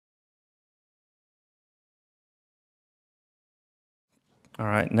All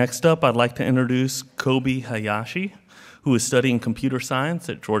right, next up, I'd like to introduce Kobe Hayashi, who is studying computer science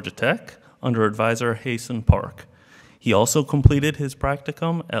at Georgia Tech under advisor Hasan Park. He also completed his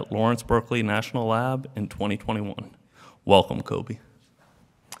practicum at Lawrence Berkeley National Lab in 2021. Welcome, Kobe.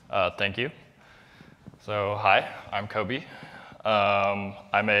 Thank you. So, hi, I'm Kobe.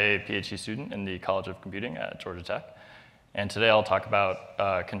 I'm a PhD student in the College of Computing at Georgia Tech. And today I'll talk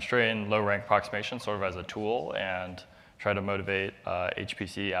about constrained low-rank approximation sort of as a tool and try to motivate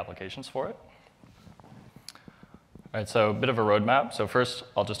HPC applications for it. All right, so a bit of a roadmap. So first,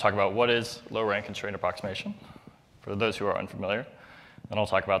 I'll just talk about what is low-rank constrained approximation, for those who are unfamiliar. Then I'll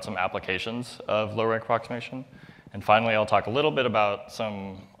talk about some applications of low-rank approximation. And finally, I'll talk a little bit about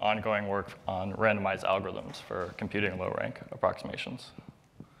some ongoing work on randomized algorithms for computing low-rank approximations.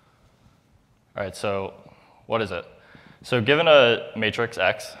 All right, so what is it? So given a matrix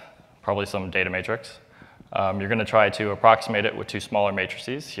X, probably some data matrix, you're going to try to approximate it with two smaller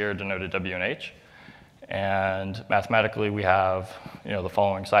matrices, here denoted W and H. And mathematically, we have the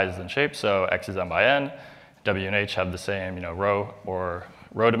following sizes and shapes. So X is m by n. W and H have the same row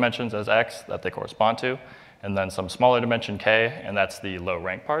dimensions as X that they correspond to. And then some smaller dimension K, and that's the low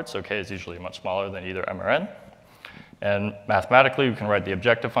rank part. So K is usually much smaller than either M or N. And mathematically, we can write the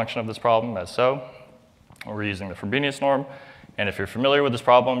objective function of this problem as so. We're using the Frobenius norm. And if you're familiar with this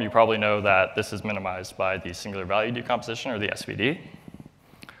problem, you probably know that this is minimized by the singular value decomposition, or the SVD.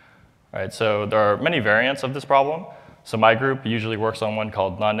 All right, so there are many variants of this problem. So my group usually works on one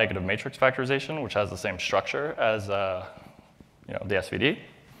called non-negative matrix factorization, which has the same structure as the SVD.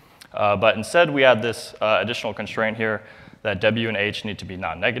 But instead, we add this additional constraint here that W and H need to be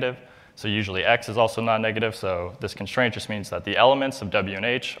non-negative. So usually X is also non-negative. So this constraint just means that the elements of W and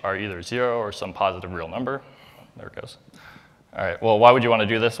H are either 0 or some positive real number. There it goes. All right, well, why would you want to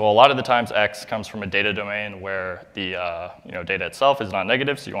do this? Well, a lot of the times X comes from a data domain where the data itself is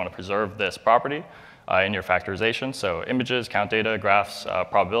non-negative, so you want to preserve this property in your factorization. So images, count data, graphs,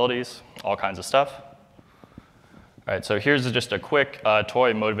 probabilities, all kinds of stuff. All right, so here's just a quick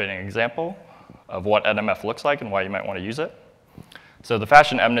toy motivating example of what NMF looks like and why you might want to use it. So the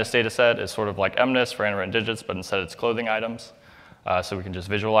fashion MNIST data set is sort of like MNIST for handwritten digits, but instead it's clothing items. So we can just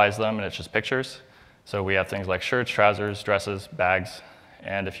visualize them, and it's just pictures. So we have things like shirts, trousers, dresses, bags.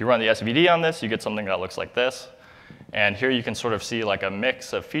 And if you run the SVD on this, you get something that looks like this. And here you can sort of see like a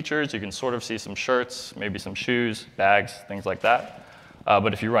mix of features. You can sort of see some shirts, maybe some shoes, bags, things like that.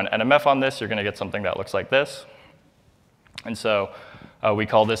 But if you run NMF on this, you're going to get something that looks like this. And so we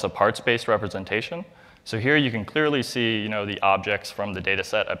call this a parts-based representation. So here you can clearly see the objects from the data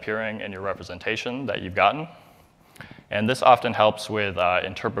set appearing in your representation that you've gotten. And this often helps with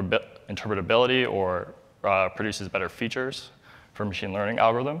interpretability or produces better features for machine learning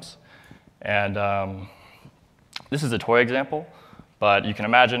algorithms. And this is a toy example, but you can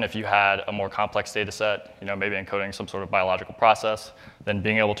imagine if you had a more complex data set, maybe encoding some sort of biological process, then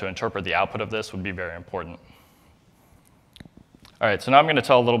being able to interpret the output of this would be very important. All right, so now I'm going to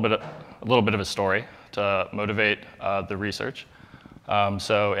tell a little bit of a story to motivate the research.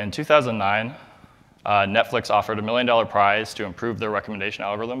 So in 2009, Netflix offered a $1 million prize to improve their recommendation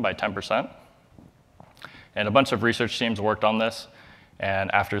algorithm by 10%. And a bunch of research teams worked on this. And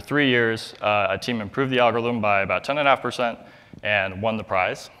after 3 years, a team improved the algorithm by about 10.5% and won the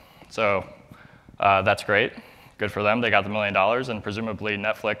prize. So that's great. Good for them. They got the $1 million. And presumably,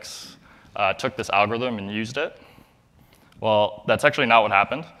 Netflix took this algorithm and used it. Well, that's actually not what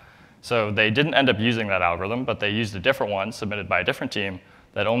happened. So they didn't end up using that algorithm, but they used a different one submitted by a different team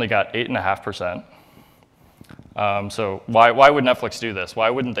that only got 8.5%. So why would Netflix do this? Why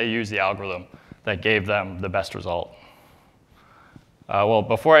wouldn't they use the algorithm that gave them the best result? Well,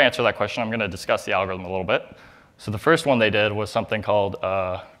 before I answer that question, I'm going to discuss the algorithm a little bit. So the first one they did was something called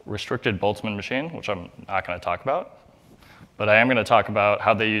restricted Boltzmann machine, which I'm not going to talk about. But I am going to talk about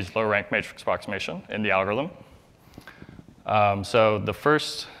how they use low-rank matrix approximation in the algorithm. So the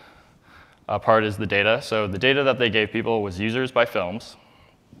first part is the data. So the data that they gave people was users by films.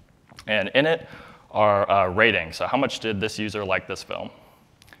 And in it are ratings. So how much did this user like this film?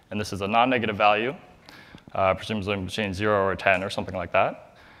 And this is a non-negative value, presumably between 0 or 10 or something like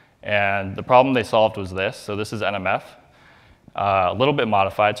that. And the problem they solved was this. So this is NMF, a little bit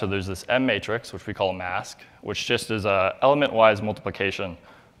modified. So there's this M matrix, which we call a mask, which just is a element-wise multiplication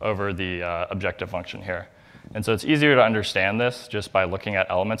over the objective function here. And so it's easier to understand this just by looking at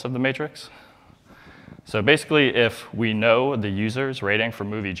elements of the matrix. So basically, if we know the user's rating for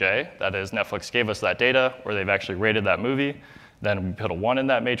movie J, that is, Netflix gave us that data, or they've actually rated that movie, then we put a 1 in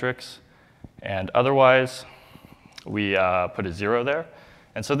that matrix. And otherwise, we put a 0 there.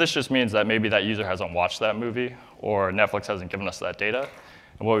 And so this just means that maybe that user hasn't watched that movie, or Netflix hasn't given us that data.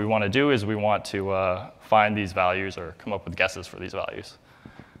 And what we want to do is we want to find these values or come up with guesses for these values.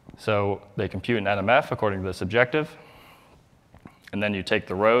 So they compute an NMF according to this objective. And then you take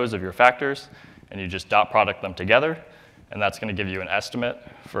the rows of your factors, and you just dot product them together. And that's going to give you an estimate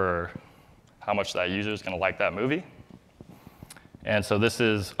for how much that user is going to like that movie. And so this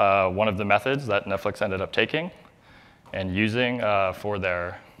is one of the methods that Netflix ended up taking and using for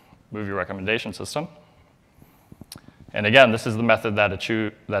their movie recommendation system. And again, this is the method that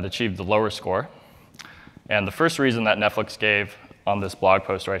achieved the lower score. And the first reason that Netflix gave on this blog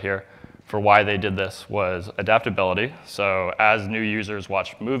post right here for why they did this was adaptability. So as new users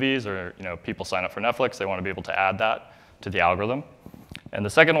watch movies or people sign up for Netflix, they want to be able to add that to the algorithm. And the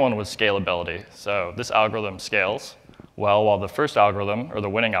second one was scalability. So this algorithm scales well, while the first algorithm, or the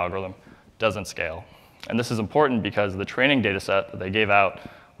winning algorithm, doesn't scale. And this is important because the training data set that they gave out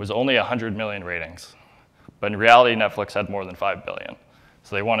was only 100 million ratings. But in reality, Netflix had more than 5 billion.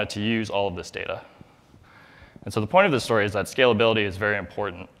 So they wanted to use all of this data. And so the point of this story is that scalability is very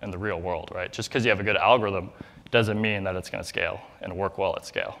important in the real world, right? Just because you have a good algorithm doesn't mean that it's going to scale and work well at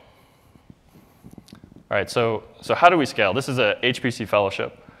scale. All right, so how do we scale? This is a HPC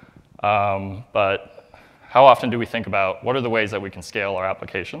fellowship, but how often do we think about what are the ways that we can scale our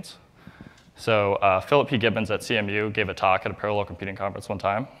applications? So Philip P. Gibbons at CMU gave a talk at a parallel computing conference one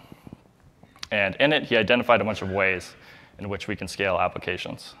time. And in it, he identified a bunch of ways in which we can scale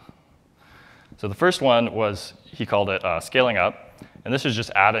applications. So the first one was, he called it scaling up. And this is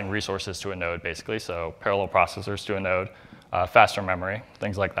just adding resources to a node, basically. So parallel processors to a node, faster memory,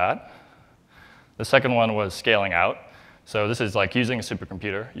 things like that. The second one was scaling out. So this is like using a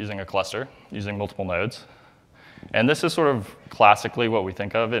supercomputer, using a cluster, using multiple nodes. And this is sort of classically what we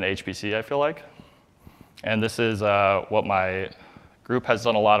think of in HPC, I feel like. And this is what my group has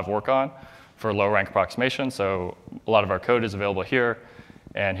done a lot of work on for low-rank approximation. So a lot of our code is available here.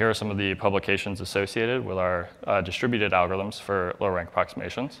 And here are some of the publications associated with our distributed algorithms for low-rank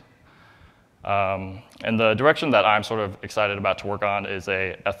approximations. And the direction that I'm sort of excited about to work on is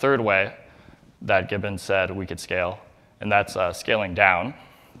a third way that Gibbons said we could scale, and that's scaling down.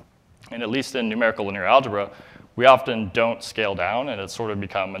 And at least in numerical linear algebra, we often don't scale down, and it's sort of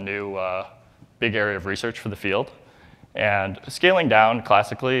become a new big area of research for the field. And scaling down,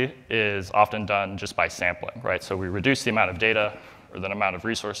 classically, is often done just by sampling, right? So we reduce the amount of data or the amount of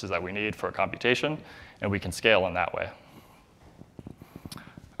resources that we need for a computation, and we can scale in that way.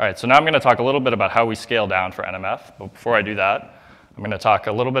 All right, so now I'm going to talk a little bit about how we scale down for NMF. But before I do that, I'm going to talk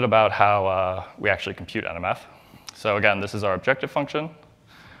a little bit about how we actually compute NMF. So again, this is our objective function.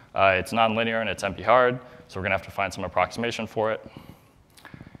 It's nonlinear and it's NP-hard, so we're going to have to find some approximation for it.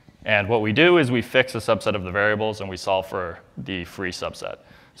 And what we do is we fix a subset of the variables and we solve for the free subset.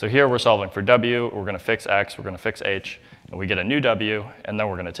 So here we're solving for W, we're going to fix X, we're going to fix H, and we get a new W, and then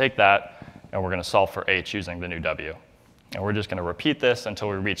we're going to take that and we're going to solve for H using the new W. And we're just going to repeat this until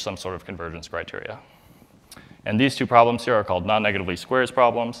we reach some sort of convergence criteria. And these two problems here are called non-negative least squares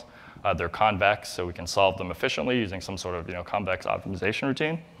problems. They're convex, so we can solve them efficiently using some sort of convex optimization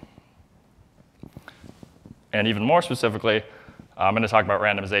routine. And even more specifically, I'm going to talk about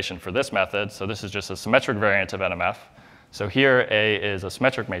randomization for this method. So this is just a symmetric variant of NMF. So here, A is a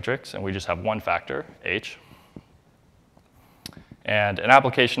symmetric matrix, and we just have one factor, H. And an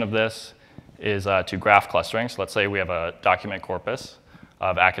application of this is to graph clustering. So let's say we have a document corpus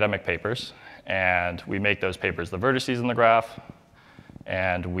of academic papers, and we make those papers the vertices in the graph,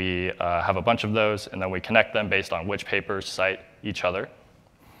 and we have a bunch of those, and then we connect them based on which papers cite each other.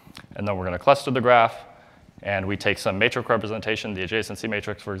 And then we're going to cluster the graph, and we take some matrix representation, the adjacency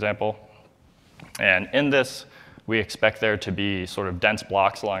matrix, for example. And in this, we expect there to be sort of dense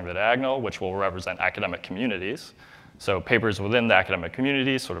blocks along the diagonal, which will represent academic communities. So papers within the academic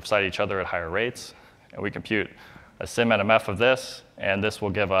community sort of cite each other at higher rates. And we compute a sim NMF of this, and this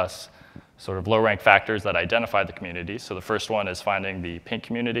will give us sort of low-rank factors that identify the community. So the first one is finding the pink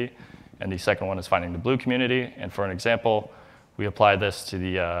community, and the second one is finding the blue community. And for an example, we apply this to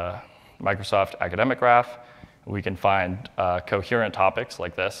the Microsoft academic graph. We can find coherent topics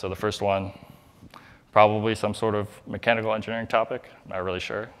like this. So the first one, probably some sort of mechanical engineering topic. Not really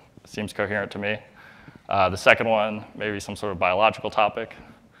sure. It seems coherent to me. The second one, maybe some sort of biological topic.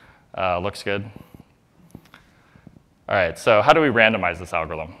 Looks good. All right, so how do we randomize this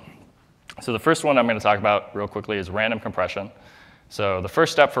algorithm? So the first one I'm going to talk about real quickly is random compression. So the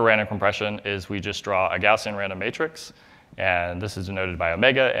first step for random compression is we just draw a Gaussian random matrix. And this is denoted by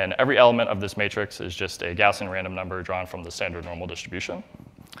omega. And every element of this matrix is just a Gaussian random number drawn from the standard normal distribution.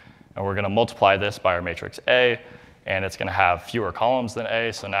 And we're going to multiply this by our matrix A. and it's going to have fewer columns than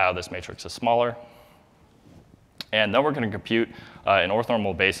A, so now this matrix is smaller. And then we're going to compute an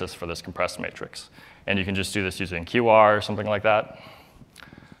orthonormal basis for this compressed matrix. And you can just do this using QR or something like that.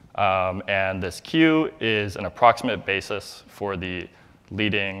 And this Q is an approximate basis for the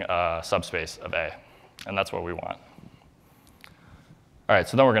leading subspace of A. And that's what we want. All right,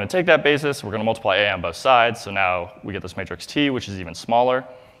 so then we're going to take that basis. We're going to multiply A on both sides. So now we get this matrix T, which is even smaller.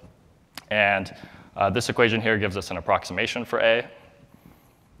 And this equation here gives us an approximation for A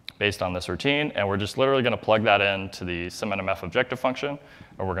based on this routine. And we're just literally going to plug that into the SimNMF objective function.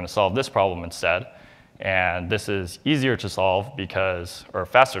 And we're going to solve this problem instead. And this is easier to solve because, or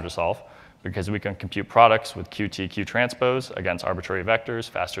faster to solve, because we can compute products with QT, Q transpose against arbitrary vectors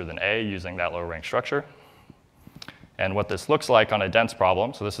faster than A using that low rank structure. And what this looks like on a dense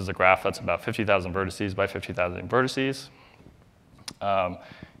problem, so this is a graph that's about 50,000 vertices by 50,000 vertices,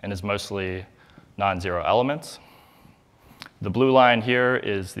 and is mostly non-zero elements. The blue line here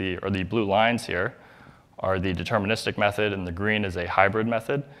is the blue lines here are the deterministic method, and the green is a hybrid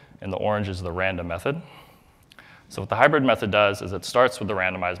method, and the orange is the random method. So what the hybrid method does is it starts with the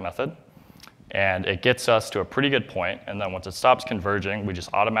randomized method, and it gets us to a pretty good point, and then once it stops converging, we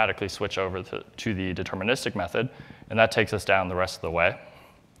just automatically switch over to the deterministic method, and that takes us down the rest of the way.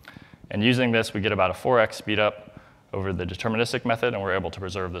 And using this, we get about a 4x speed up over the deterministic method, and we're able to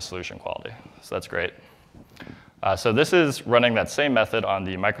preserve the solution quality. So that's great. So this is running that same method on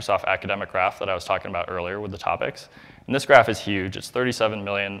the Microsoft academic graph that I was talking about earlier with the topics. And this graph is huge. It's 37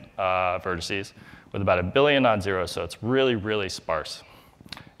 million vertices with about 1 billion non-zeros, so it's really, really sparse.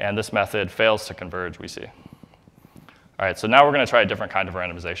 And this method fails to converge, we see. All right, so now we're going to try a different kind of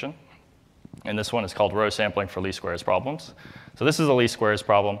randomization. And this one is called row sampling for least squares problems. So this is a least squares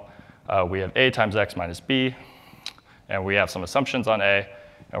problem. We have A times X minus B, and we have some assumptions on A,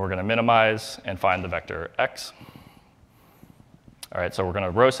 and we're going to minimize and find the vector X. All right, so we're going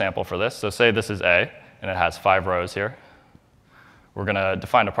to row sample for this. So say this is A, and it has 5 rows here. We're going to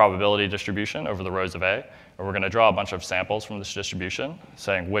define a probability distribution over the rows of A, and we're going to draw a bunch of samples from this distribution,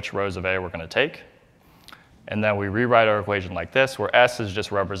 saying which rows of A we're going to take. And then we rewrite our equation like this, where S is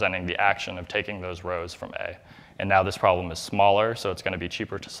just representing the action of taking those rows from A. And now this problem is smaller, so it's going to be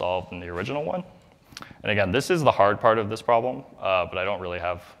cheaper to solve than the original one. And again, this is the hard part of this problem, but I don't really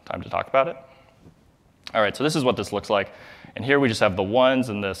have time to talk about it. All right, so this is what this looks like. And here we just have the ones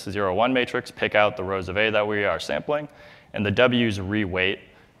in this 0, 1 matrix pick out the rows of A that we are sampling, and the W's reweight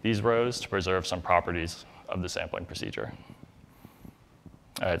these rows to preserve some properties of the sampling procedure.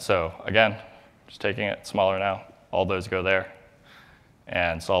 All right, so again, just taking it smaller now, all those go there,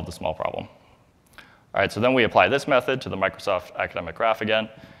 and solve the small problem. All right, so then we apply this method to the Microsoft academic graph again.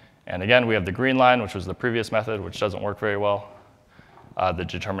 And again, we have the green line, which was the previous method, which doesn't work very well. The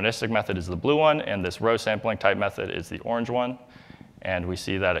deterministic method is the blue one, and this row sampling type method is the orange one. And we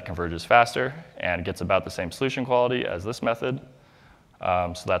see that it converges faster and gets about the same solution quality as this method.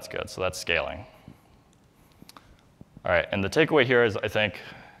 So that's good. So that's scaling. All right, and the takeaway here is, I think,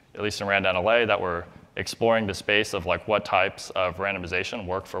 at least in Randan LA, that we're exploring the space of like what types of randomization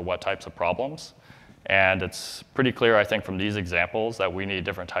work for what types of problems. And it's pretty clear, I think, from these examples that we need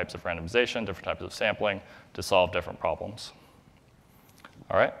different types of randomization, different types of sampling to solve different problems.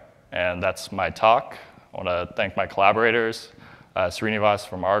 All right, and that's my talk. I want to thank my collaborators, Srinivas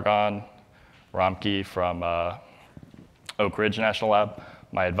from Argonne, Ramki from Oak Ridge National Lab,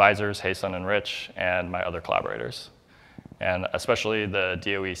 my advisors, Hasan and Rich, and my other collaborators. And especially the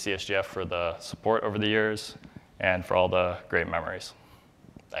DOE CSGF for the support over the years and for all the great memories.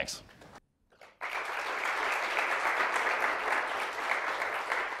 Thanks.